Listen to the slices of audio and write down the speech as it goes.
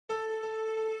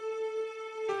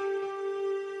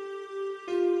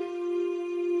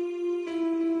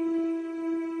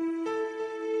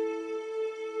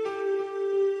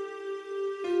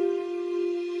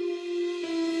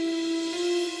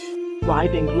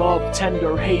writhing love,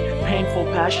 tender hate, painful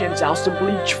passion, doused in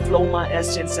bleach. Flow my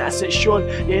essence as it should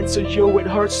into you. It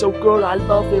hurts so good. I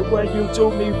love it when you do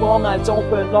me wrong. I don't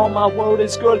belong. My word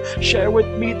is good. Share with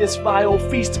me this vile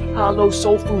feast. Hollow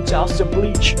soul food, doused in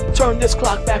bleach. Turn this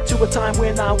clock back to a time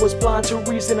when I was blind to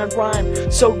reason and rhyme.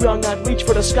 So young I'd reach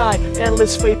for the sky.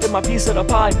 Endless faith in my piece of the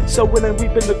pie. Sowing and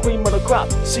reaping the cream of the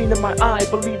crop. Seen in my eye,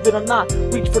 believe it or not.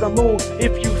 Reach for the moon.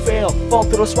 If you fail, fall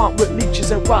to the swamp with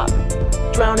leeches and rot.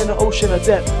 Drown in the ocean of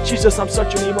death. Jesus, I'm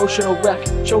such an emotional wreck.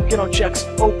 Choking on checks,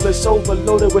 hopeless,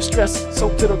 overloaded with stress.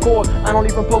 Soaked to the core, I don't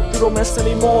even poke through the mess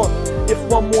anymore. If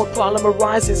one more problem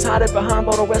arises, hide it behind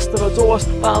all the rest of the doors.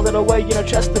 File it away in a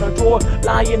chest in a drawer.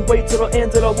 Lie in wait till the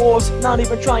end of the wars. Not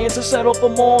even trying to settle for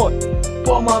more.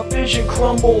 But my vision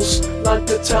crumbles like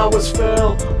the towers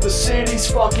fell. The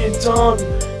city's fucking done.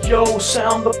 Yo,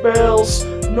 sound the bells.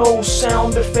 No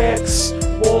sound effects.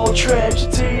 War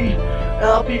tragedy.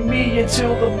 I'll be me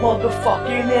until the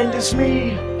motherfucking end is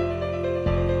me.